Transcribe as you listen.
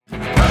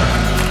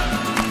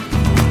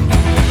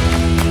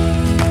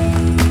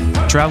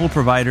Travel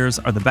providers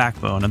are the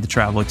backbone of the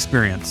travel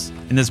experience.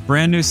 In this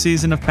brand new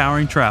season of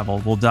Powering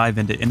Travel, we'll dive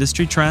into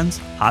industry trends,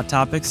 hot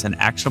topics, and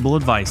actionable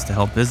advice to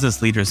help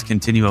business leaders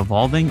continue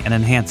evolving and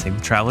enhancing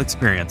the travel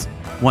experience,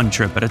 one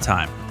trip at a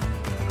time.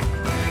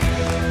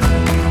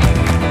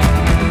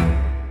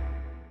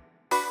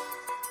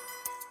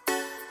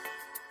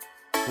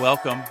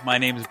 Welcome. My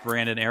name is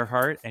Brandon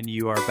Earhart, and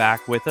you are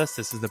back with us.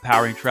 This is the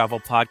Powering Travel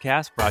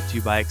podcast brought to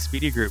you by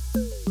Expedia Group.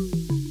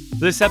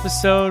 For this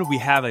episode, we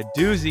have a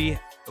doozy.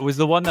 It was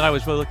the one that I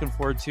was really looking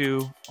forward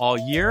to all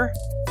year,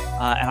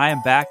 and I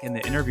am back in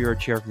the interviewer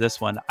chair for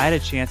this one. I had a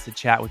chance to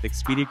chat with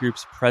Expedia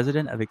Group's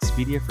president of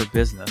Expedia for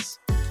Business,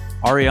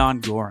 Ariane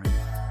Gorin.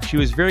 She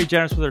was very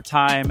generous with her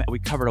time. We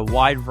covered a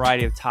wide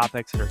variety of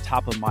topics that are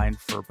top of mind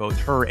for both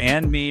her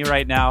and me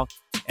right now.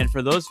 And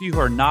for those of you who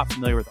are not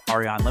familiar with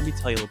Ariane, let me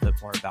tell you a little bit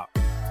more about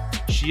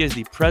her. She is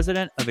the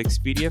president of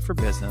Expedia for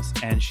Business,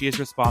 and she is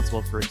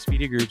responsible for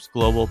Expedia Group's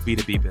global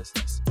B2B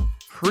business.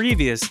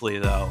 Previously,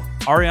 though,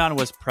 Ariane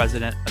was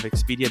president of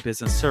Expedia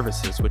Business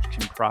Services, which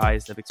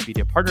comprised of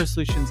Expedia Partner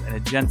Solutions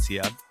and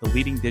Egencia, the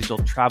leading digital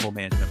travel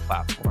management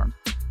platform,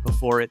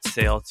 before its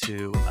sale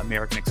to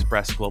American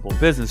Express Global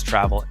Business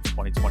Travel in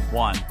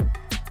 2021.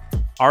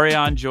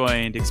 Ariane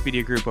joined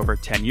Expedia Group over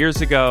 10 years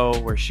ago,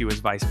 where she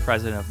was vice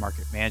president of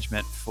market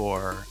management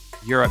for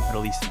Europe,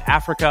 Middle East, and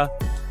Africa,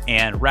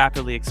 and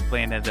rapidly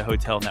expanded the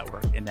hotel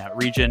network in that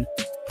region.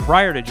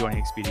 Prior to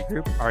joining Expedia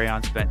Group,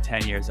 Ariane spent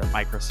 10 years at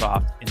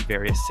Microsoft in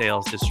various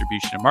sales,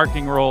 distribution, and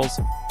marketing roles.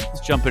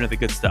 Let's jump into the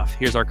good stuff.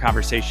 Here's our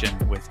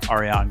conversation with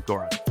Ariane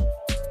Gorin.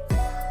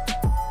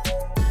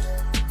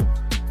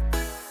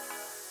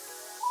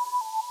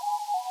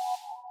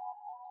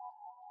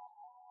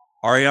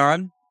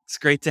 Ariane, it's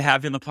great to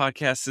have you on the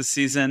podcast this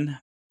season.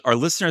 Our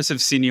listeners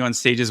have seen you on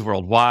stages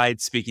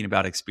worldwide speaking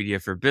about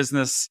Expedia for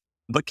Business.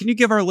 But can you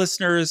give our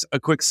listeners a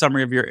quick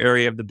summary of your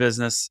area of the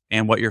business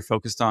and what you're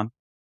focused on?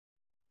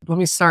 Let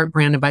me start,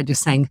 Brandon, by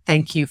just saying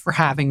thank you for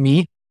having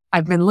me.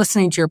 I've been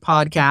listening to your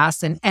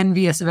podcast and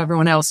envious of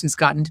everyone else who's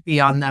gotten to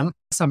be on them.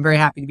 So I'm very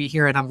happy to be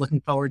here and I'm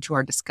looking forward to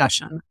our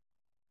discussion.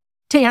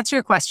 To answer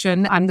your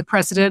question, I'm the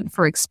president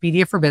for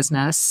Expedia for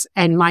Business,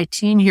 and my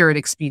team here at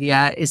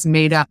Expedia is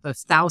made up of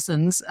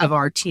thousands of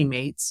our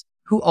teammates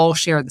who all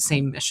share the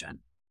same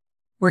mission.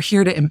 We're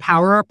here to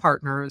empower our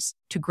partners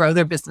to grow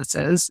their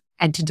businesses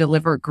and to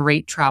deliver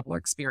great traveler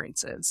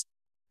experiences,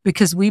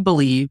 because we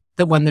believe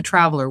that when the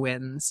traveler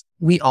wins,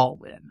 we all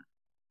win.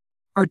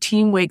 Our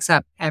team wakes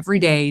up every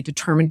day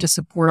determined to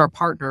support our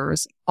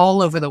partners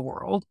all over the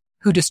world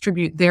who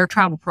distribute their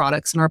travel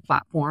products in our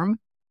platform,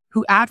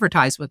 who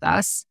advertise with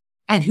us,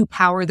 and who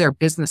power their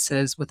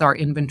businesses with our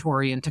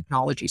inventory and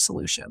technology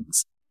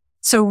solutions.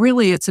 So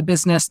really, it's a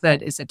business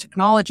that is a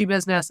technology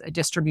business, a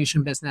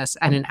distribution business,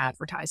 and an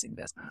advertising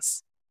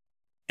business.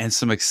 And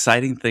some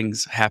exciting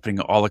things happening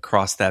all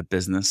across that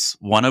business,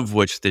 one of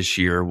which this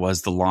year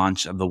was the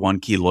launch of the One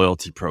Key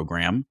loyalty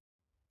program.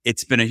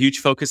 It's been a huge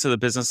focus of the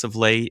business of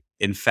late.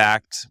 In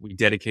fact, we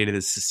dedicated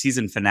this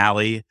season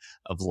finale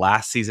of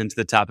last season to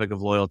the topic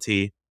of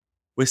loyalty.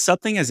 With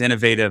something as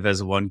innovative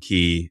as One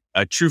Key,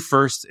 a true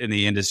first in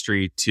the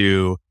industry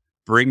to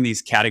bring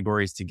these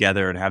categories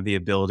together and have the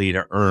ability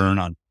to earn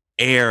on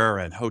air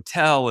and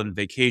hotel and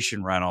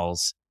vacation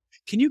rentals,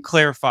 can you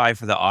clarify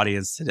for the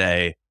audience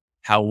today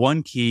how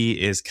One Key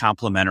is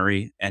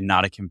complementary and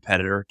not a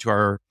competitor to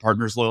our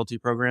partners' loyalty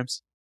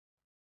programs?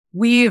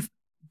 We've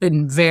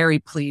been very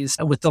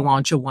pleased with the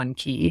launch of One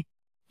Key.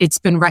 It's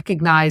been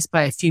recognized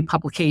by a few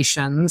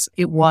publications.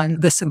 It won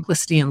the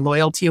Simplicity and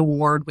Loyalty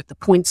Award with the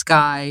Points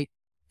Guy.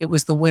 It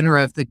was the winner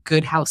of the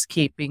Good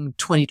Housekeeping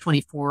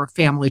 2024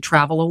 Family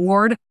Travel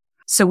Award.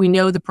 So we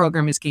know the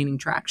program is gaining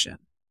traction.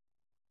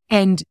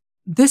 And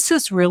this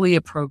is really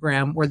a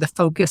program where the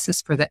focus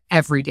is for the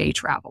everyday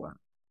traveler.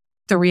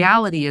 The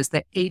reality is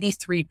that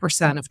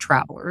 83% of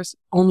travelers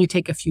only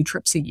take a few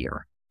trips a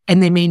year,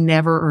 and they may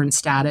never earn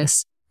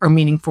status or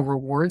meaningful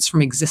rewards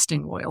from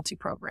existing loyalty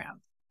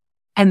programs.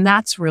 And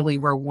that's really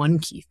where One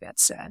Key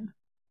fits in.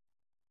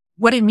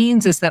 What it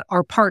means is that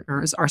our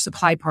partners, our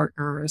supply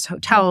partners,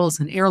 hotels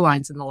and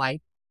airlines and the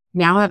like,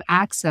 now have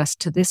access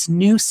to this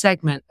new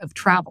segment of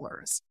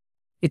travelers.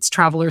 It's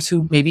travelers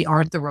who maybe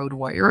aren't the road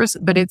warriors,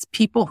 but it's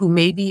people who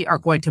maybe are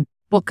going to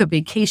book a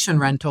vacation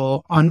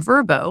rental on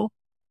Vrbo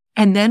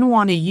and then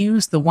want to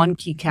use the One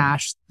Key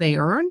cash they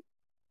earn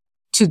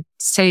to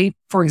say,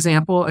 for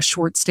example, a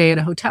short stay at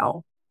a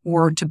hotel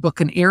or to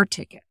book an air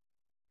ticket.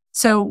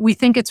 So we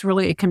think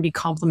it can be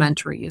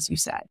complementary, as you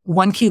said.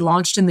 One Key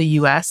launched in the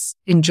US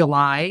in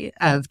July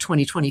of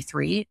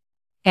 2023.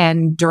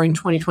 And during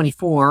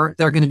 2024,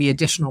 there are going to be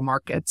additional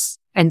markets.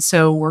 And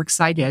so we're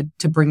excited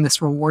to bring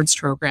this rewards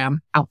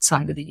program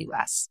outside of the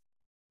US.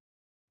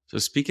 So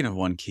speaking of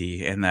One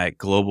Key and that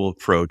global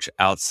approach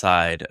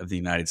outside of the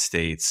United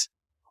States,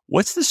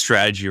 what's the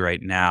strategy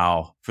right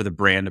now for the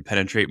brand to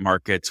penetrate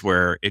markets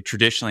where it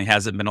traditionally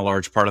hasn't been a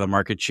large part of the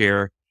market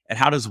share? And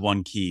how does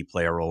One Key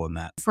play a role in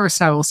that?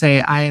 First, I will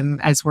say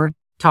as we're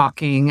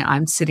talking,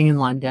 I'm sitting in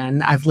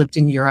London. I've lived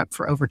in Europe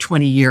for over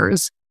 20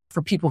 years.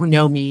 For people who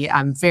know me,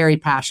 I'm very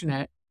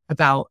passionate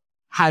about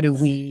how do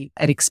we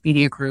at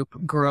Expedia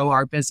Group grow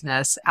our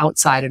business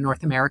outside of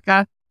North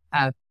America?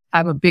 I'm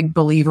a big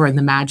believer in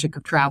the magic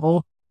of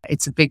travel.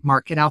 It's a big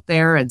market out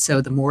there. And so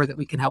the more that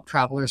we can help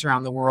travelers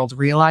around the world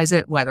realize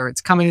it, whether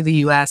it's coming to the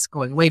US,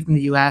 going away from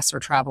the US, or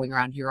traveling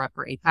around Europe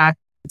or APAC,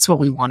 it's what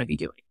we want to be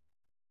doing.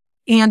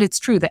 And it's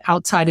true that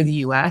outside of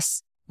the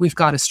US, we've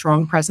got a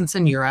strong presence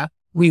in Europe.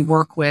 We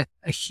work with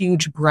a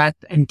huge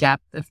breadth and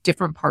depth of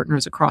different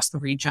partners across the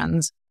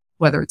regions,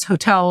 whether it's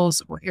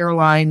hotels or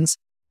airlines,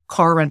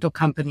 car rental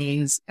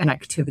companies, and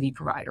activity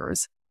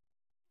providers.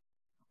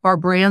 Our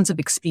brands of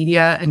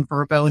Expedia and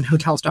Vrbo and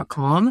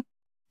Hotels.com,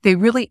 they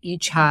really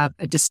each have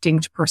a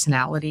distinct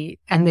personality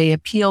and they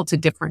appeal to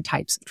different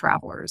types of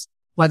travelers,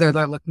 whether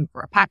they're looking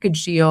for a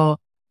package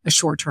deal, a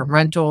short-term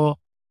rental,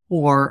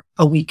 or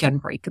a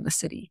weekend break in the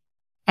city.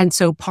 And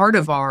so part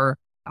of our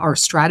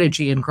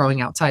strategy in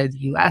growing outside of the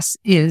US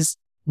is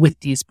with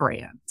these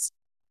brands.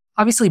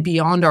 Obviously,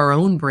 beyond our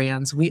own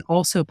brands, we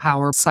also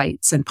power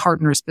sites and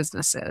partners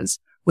businesses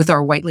with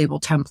our white label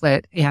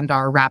template and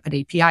our rapid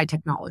API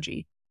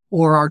technology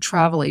or our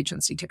travel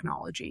agency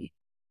technology.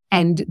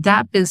 And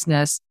that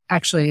business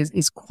actually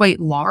is quite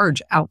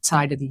large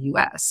outside of the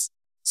US.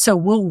 So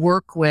we'll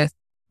work with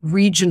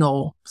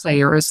regional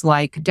players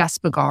like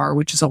Despegar,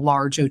 which is a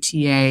large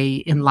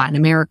OTA in Latin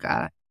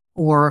America,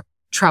 or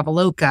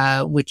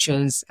Traveloka, which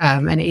is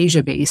an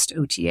Asia-based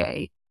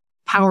OTA,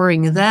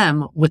 powering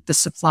them with the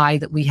supply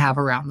that we have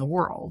around the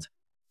world.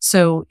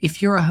 So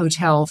if you're a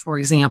hotel, for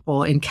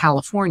example, in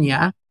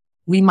California,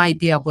 we might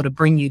be able to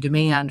bring you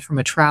demand from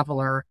a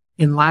traveler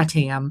in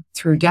LATAM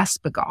through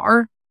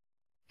Despegar,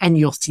 and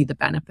you'll see the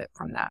benefit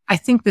from that. I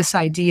think this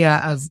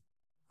idea of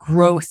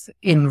growth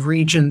in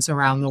regions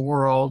around the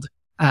world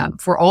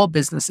for all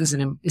businesses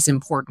is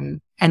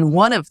important. And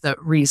one of the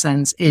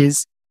reasons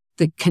is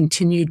the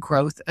continued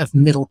growth of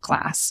middle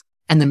class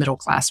and the middle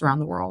class around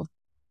the world.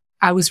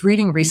 I was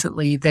reading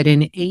recently that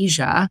in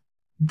Asia,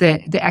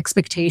 the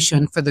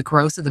expectation for the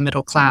growth of the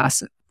middle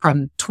class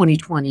from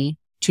 2020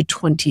 to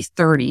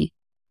 2030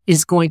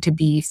 is going to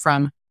be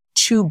from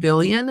 2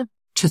 billion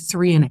to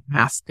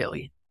 3.5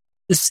 billion.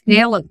 The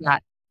scale of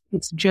that,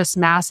 it's just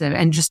massive.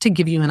 And just to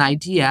give you an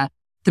idea,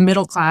 the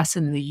middle class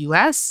in the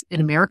US,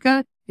 in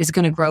America, is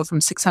going to grow from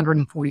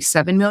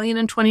 647 million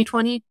in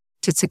 2020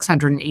 to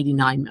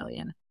 689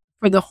 million.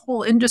 For the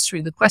whole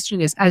industry, the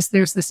question is, as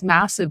there's this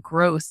massive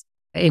growth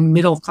in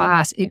middle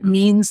class, it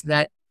means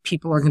that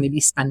people are going to be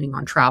spending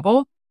on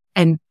travel.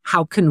 And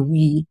how can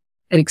we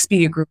at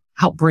Expedia Group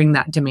help bring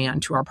that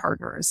demand to our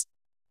partners?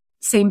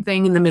 Same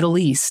thing in the Middle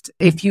East.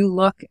 If you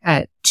look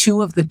at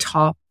 2 of the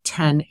top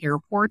 10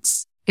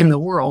 airports in the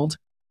world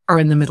are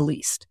in the Middle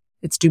East.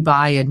 It's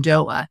Dubai and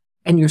Doha,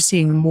 and you're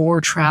seeing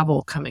more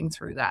travel coming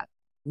through that.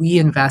 We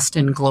invest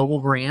in global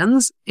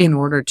brands in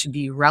order to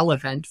be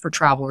relevant for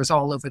travelers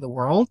all over the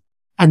world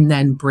and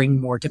then bring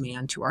more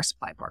demand to our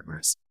supply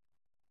partners.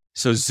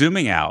 So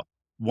zooming out,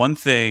 one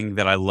thing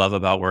that I love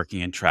about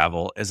working in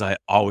travel is I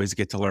always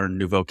get to learn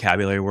new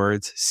vocabulary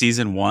words.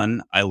 Season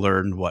 1, I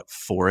learned what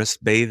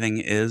forest bathing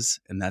is,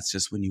 and that's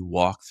just when you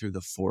walk through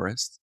the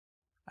forest.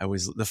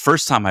 The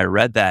first time I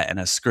read that in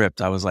a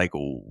script, I was like,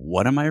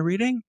 what am I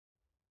reading?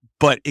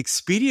 But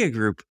Expedia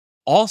Group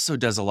also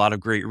does a lot of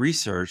great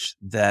research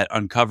that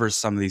uncovers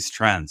some of these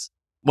trends.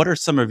 What are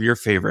some of your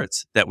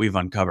favorites that we've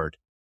uncovered?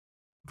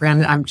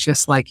 Brandon, I'm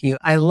just like you.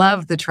 I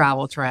love the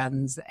travel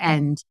trends,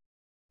 and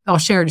I'll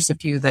share just a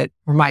few that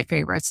were my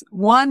favorites.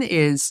 One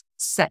is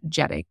set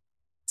jetting.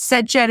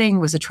 Set jetting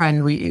was a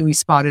trend we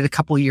spotted a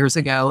couple of years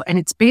ago, and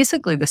it's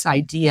basically this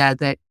idea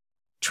that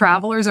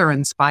travelers are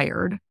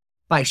inspired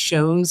by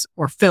shows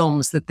or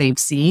films that they've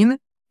seen,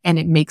 and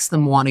it makes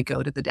them want to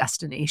go to the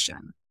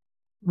destination.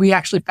 We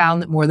actually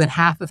found that more than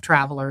half of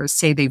travelers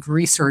say they've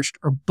researched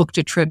or booked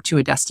a trip to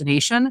a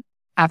destination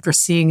after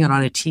seeing it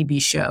on a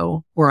TV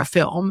show or a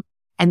film,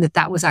 and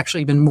that was actually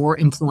even more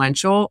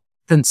influential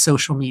than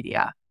social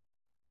media.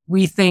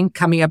 We think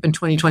coming up in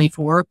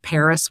 2024,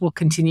 Paris will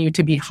continue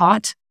to be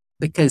hot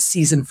because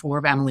season 4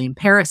 of Emily in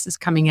Paris is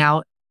coming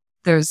out.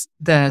 There's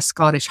the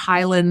Scottish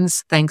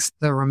Highlands, thanks to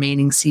the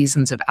remaining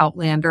seasons of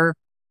Outlander.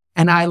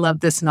 And I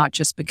love this not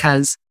just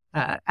because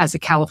as a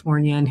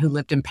Californian who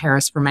lived in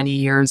Paris for many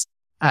years,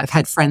 I've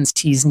had friends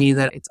tease me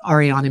that it's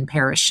Ariane in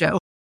Paris show.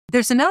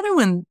 There's another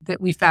one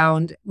that we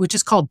found, which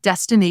is called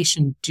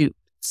Destination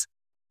Dupes.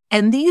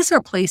 And these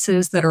are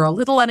places that are a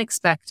little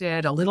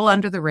unexpected, a little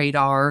under the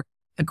radar,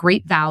 a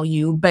great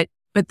value, but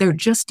they're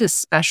just as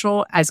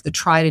special as the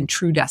tried and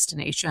true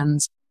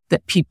destinations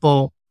that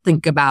people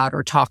think about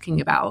or talking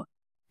about.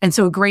 And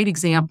so a great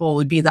example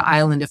would be the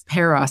island of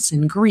Paros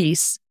in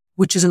Greece,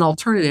 which is an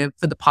alternative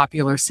for the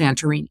popular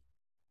Santorini.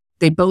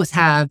 They both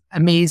have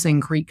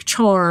amazing Greek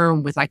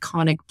charm with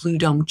iconic blue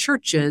dome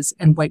churches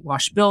and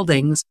whitewashed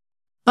buildings,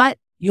 but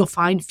you'll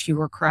find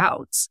fewer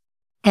crowds.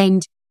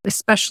 And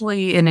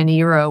especially in an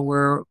era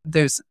where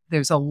there's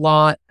a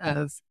lot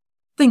of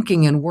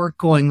thinking and work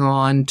going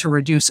on to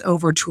reduce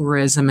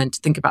over-tourism and to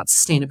think about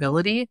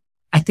sustainability,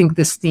 I think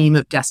this theme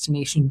of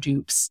destination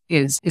dupes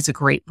is a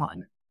great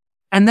one.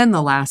 And then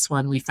the last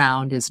one we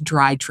found is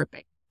dry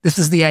tripping. This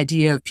is the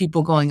idea of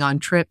people going on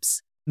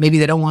trips. Maybe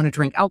they don't want to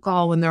drink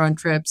alcohol when they're on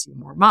trips,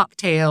 more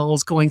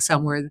mocktails, going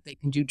somewhere that they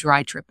can do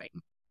dry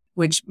tripping,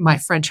 which my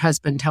French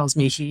husband tells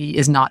me he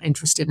is not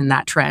interested in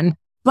that trend.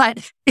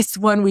 But it's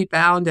one we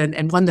found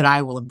and one that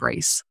I will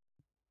embrace.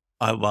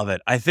 I love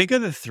it. I think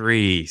of the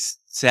three,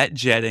 set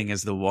jetting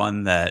is the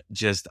one that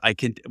just,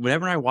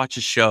 whenever I watch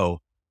a show,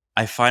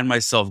 I find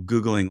myself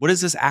Googling, what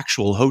is this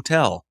actual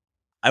hotel?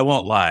 I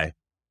won't lie.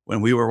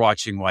 When we were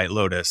watching White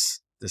Lotus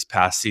this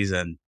past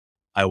season,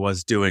 I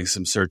was doing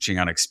some searching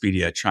on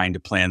Expedia, trying to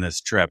plan this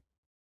trip.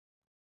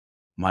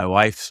 My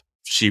wife,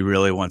 she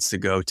really wants to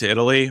go to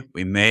Italy.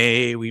 We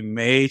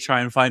may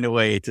try and find a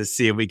way to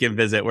see if we can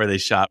visit where they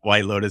shot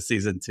White Lotus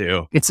season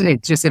 2.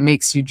 It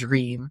makes you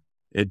dream.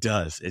 It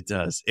does.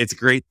 It's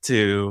great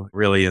to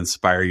really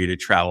inspire you to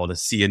travel, to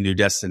see a new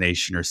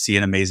destination or see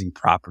an amazing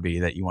property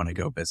that you want to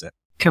go visit.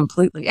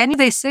 Completely. And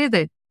they say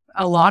that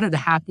a lot of the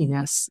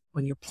happiness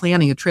when you're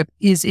planning a trip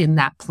is in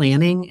that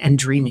planning and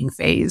dreaming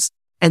phase.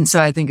 And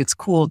so I think it's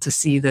cool to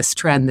see this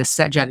trend, this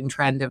set jetting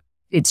trend of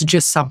it's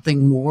just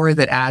something more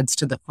that adds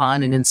to the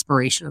fun and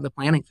inspiration of the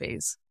planning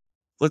phase.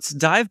 Let's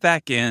dive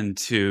back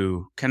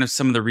into kind of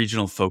some of the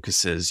regional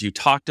focuses. You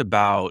talked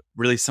about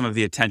really some of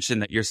the attention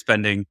that you're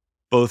spending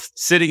both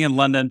sitting in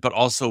London, but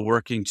also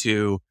working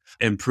to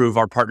improve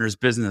our partners'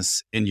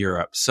 business in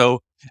Europe.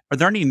 So are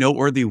there any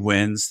noteworthy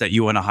wins that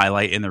you want to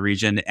highlight in the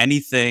region?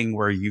 Anything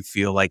where you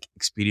feel like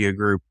Expedia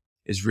Group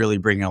is really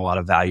bringing a lot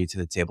of value to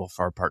the table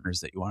for our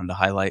partners that you wanted to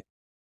highlight?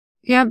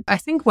 Yeah, I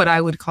think what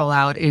I would call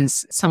out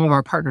is some of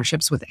our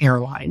partnerships with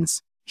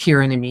airlines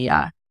here in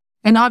EMEA.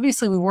 And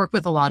obviously we work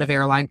with a lot of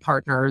airline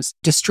partners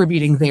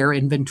distributing their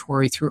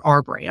inventory through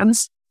our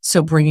brands,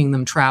 so bringing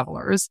them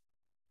travelers.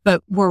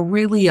 But we're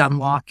really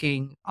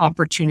unlocking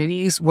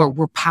opportunities where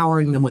we're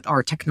powering them with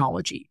our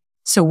technology.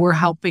 So we're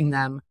helping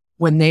them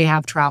when they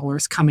have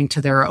travelers coming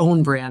to their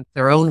own brand,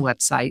 their own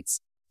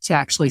websites, to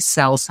actually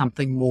sell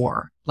something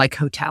more like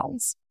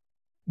hotels.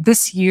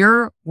 This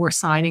year, we're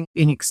signing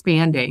and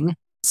expanding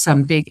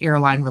some big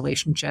airline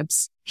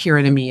relationships here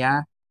in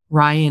EMEA,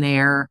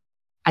 Ryanair,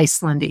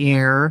 Iceland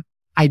Air,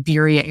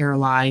 Iberia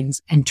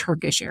Airlines, and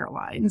Turkish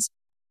Airlines.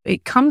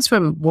 It comes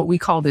from what we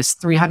call this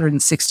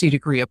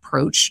 360-degree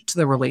approach to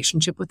the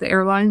relationship with the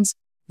airlines.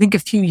 I think a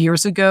few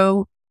years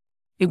ago,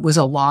 it was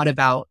a lot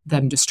about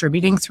them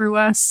distributing through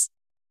us.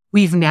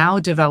 We've now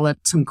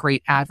developed some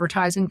great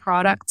advertising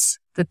products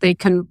that they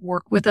can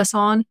work with us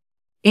on.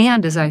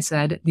 And as I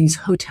said, these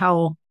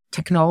hotel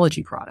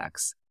technology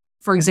products.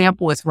 For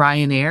example, with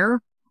Ryanair,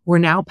 we're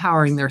now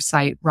powering their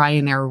site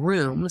Ryanair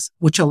Rooms,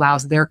 which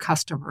allows their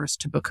customers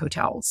to book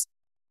hotels.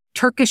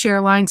 Turkish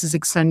Airlines is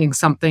extending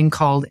something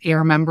called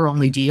Air Member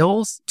Only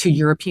Deals to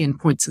European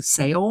points of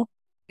sale.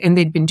 And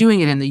they'd been doing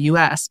it in the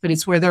US, but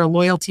it's where their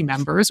loyalty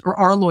members or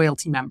our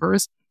loyalty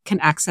members can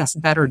access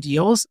better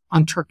deals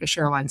on Turkish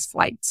Airlines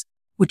flights,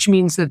 which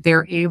means that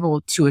they're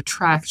able to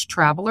attract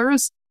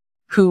travelers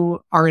who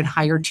are in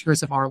higher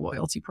tiers of our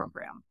loyalty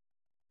program.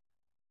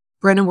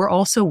 Brendan, we're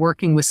also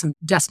working with some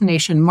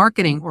destination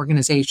marketing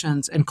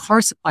organizations and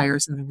car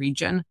suppliers in the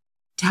region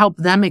to help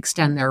them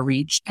extend their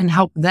reach and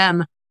help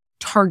them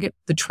target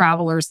the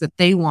travelers that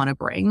they want to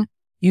bring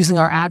using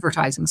our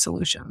advertising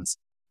solutions.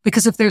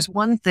 Because if there's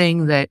one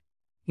thing that,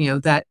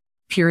 that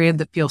period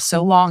that feels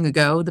so long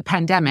ago, the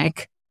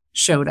pandemic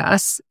showed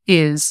us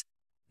is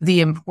the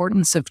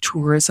importance of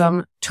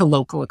tourism to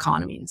local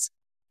economies.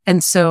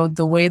 And so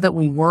the way that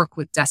we work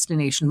with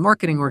destination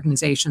marketing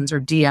organizations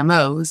or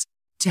DMOs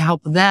to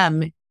help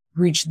them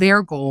reach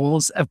their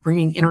goals of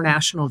bringing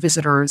international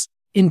visitors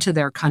into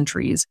their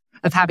countries,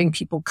 of having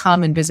people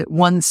come and visit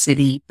one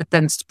city, but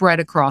then spread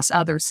across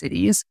other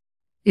cities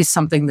is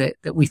something that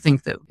we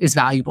think that is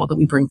valuable that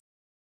we bring.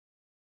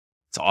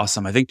 It's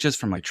awesome. I think just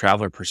from a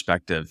traveler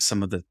perspective,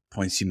 some of the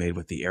points you made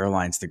with the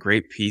airlines, the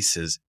great piece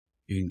is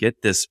you can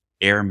get this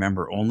air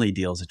member only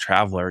deal as a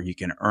traveler. You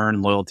can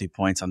earn loyalty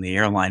points on the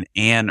airline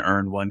and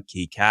earn One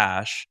Key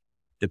cash,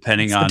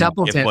 depending on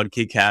if One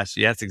Key cash.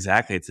 Yes,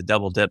 exactly. It's a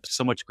double dip.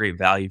 So much great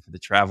value for the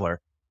traveler.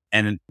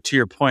 And to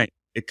your point,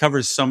 it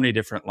covers so many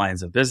different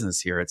lines of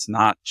business here. It's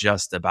not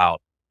just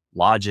about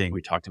lodging.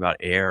 We talked about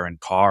air and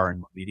car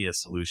and what media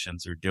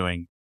solutions are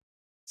doing.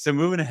 So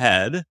moving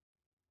ahead,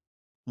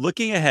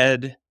 looking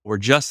ahead, we're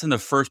just in the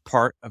first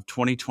part of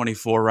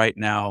 2024 right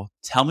now.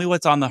 Tell me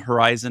what's on the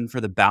horizon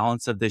for the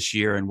balance of this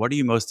year and what are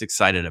you most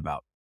excited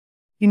about?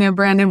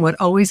 Brandon, what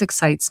always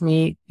excites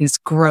me is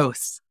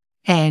growth.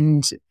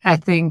 And I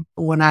think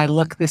when I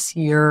look this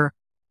year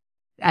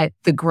at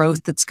the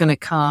growth that's going to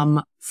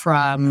come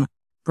from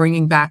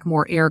bringing back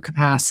more air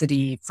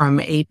capacity from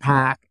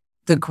APAC,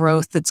 the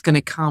growth that's going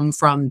to come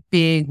from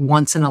big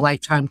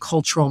once-in-a-lifetime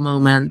cultural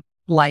moment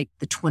like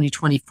the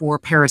 2024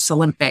 Paris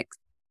Olympics,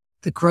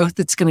 the growth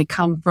that's going to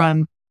come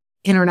from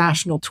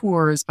international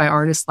tours by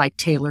artists like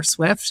Taylor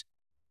Swift.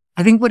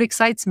 I think what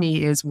excites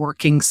me is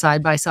working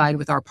side by side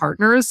with our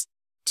partners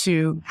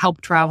to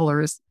help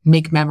travelers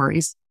make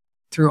memories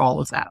through all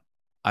of that.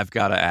 I've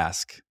got to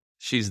ask.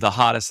 She's the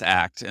hottest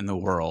act in the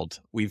world.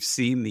 We've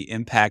seen the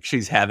impact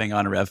she's having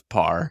on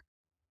RevPAR.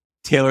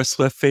 Taylor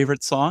Swift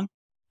favorite song?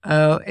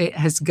 Oh, it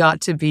has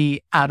got to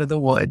be Out of the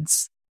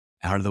Woods.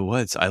 Out of the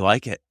Woods. I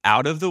like it.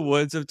 Out of the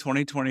woods of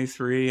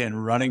 2023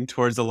 and running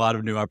towards a lot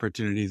of new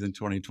opportunities in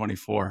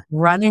 2024.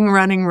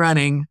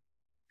 Running.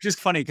 Which is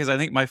funny because I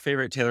think my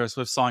favorite Taylor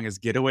Swift song is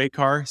Getaway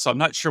Car. So I'm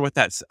not sure what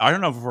that's. I don't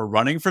know if we're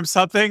running from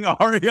something,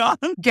 Ariane.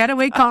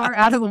 Getaway car,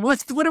 out of the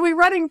woods. What are we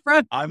running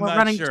from? I'm We're not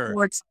running sure.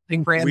 towards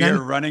something, Brandon. We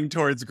are running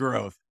towards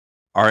growth.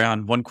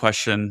 Ariane, one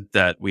question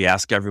that we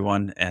ask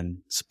everyone, and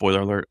spoiler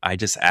alert, I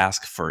just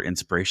ask for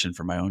inspiration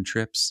for my own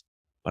trips.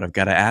 But I've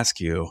got to ask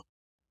you,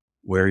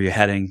 where are you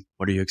heading?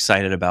 What are you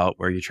excited about?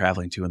 Where are you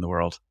traveling to in the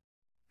world?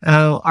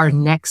 Oh, our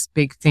next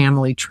big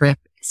family trip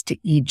is to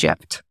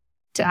Egypt,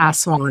 to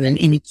Aswan in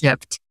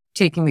Egypt,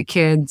 taking the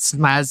kids,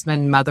 my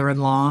husband,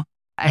 mother-in-law,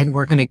 and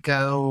we're going to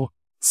go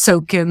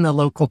soak in the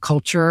local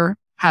culture,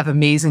 have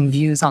amazing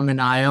views on the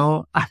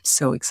Nile. I'm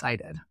so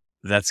excited.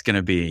 That's going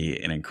to be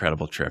an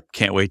incredible trip.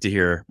 Can't wait to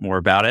hear more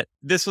about it.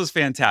 This was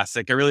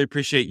fantastic. I really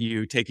appreciate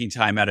you taking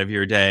time out of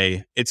your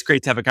day. It's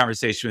great to have a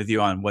conversation with you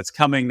on what's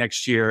coming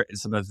next year and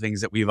some of the things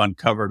that we've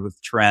uncovered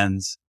with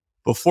trends.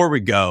 Before we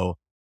go,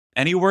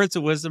 any words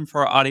of wisdom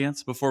for our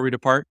audience before we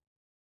depart?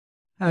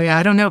 Oh yeah,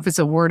 I don't know if it's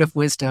a word of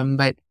wisdom,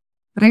 but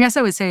I guess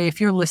I would say if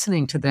you're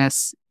listening to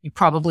this, you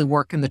probably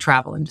work in the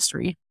travel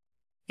industry.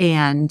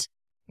 And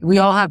we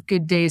all have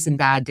good days and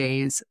bad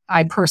days.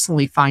 I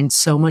personally find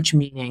so much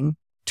meaning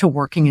to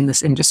working in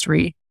this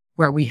industry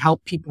where we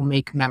help people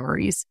make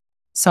memories.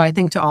 So I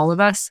think to all of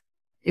us,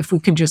 if we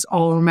can just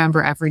all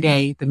remember every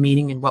day the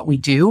meaning in what we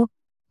do,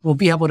 we'll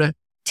be able to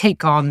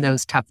take on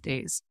those tough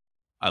days.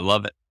 I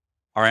love it.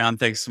 Ariane,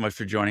 thanks so much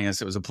for joining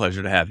us. It was a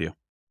pleasure to have you.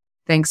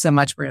 Thanks so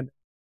much, Brandon.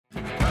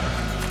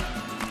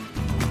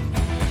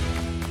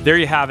 There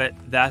you have it.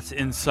 That's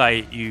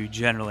insight you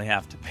generally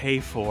have to pay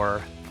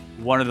for.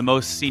 One of the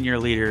most senior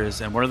leaders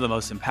and one of the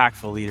most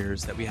impactful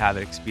leaders that we have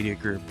at Expedia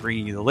Group,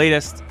 bringing you the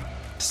latest.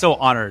 So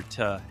honored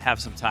to have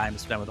some time to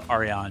spend with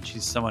Ariane.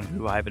 She's someone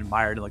who I've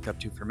admired and looked up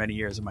to for many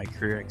years in my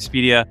career at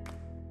Expedia.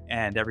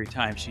 And every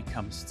time she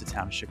comes to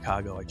town,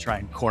 Chicago, I try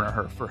and corner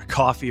her for a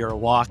coffee or a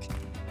walk.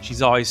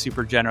 She's always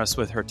super generous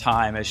with her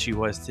time, as she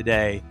was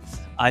today.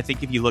 I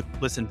think if you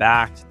listen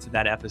back to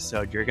that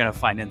episode, you're going to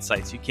find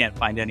insights you can't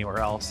find anywhere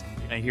else.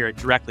 You're going to hear it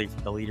directly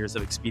from the leaders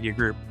of Expedia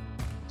Group.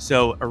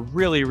 So a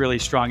really, really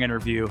strong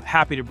interview.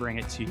 Happy to bring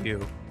it to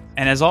you.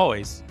 And as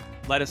always,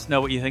 let us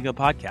know what you think of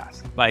the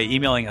podcast by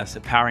emailing us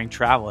at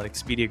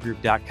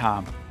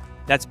poweringtravel@expediagroup.com.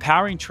 That's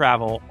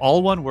poweringtravel,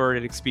 all one word,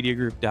 at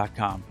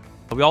expediagroup.com.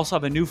 We also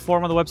have a new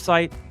form on the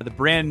website, the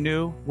brand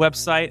new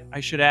website, I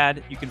should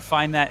add. You can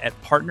find that at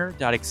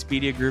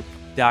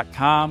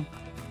partner.expediagroup.com.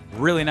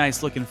 Really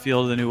nice look and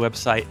feel to the new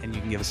website, and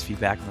you can give us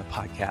feedback on the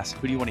podcast.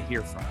 Who do you want to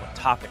hear from? What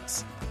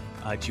topics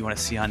do you want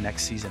to see on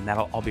next season?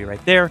 That'll all be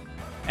right there.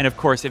 And of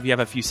course, if you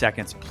have a few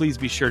seconds, please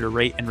be sure to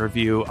rate and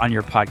review on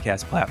your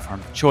podcast platform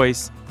of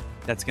choice.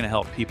 That's going to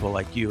help people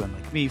like you and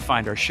like me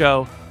find our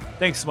show.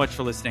 Thanks so much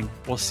for listening.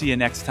 We'll see you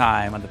next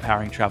time on the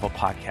Powering Travel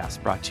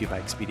Podcast, brought to you by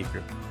Expedia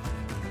Group.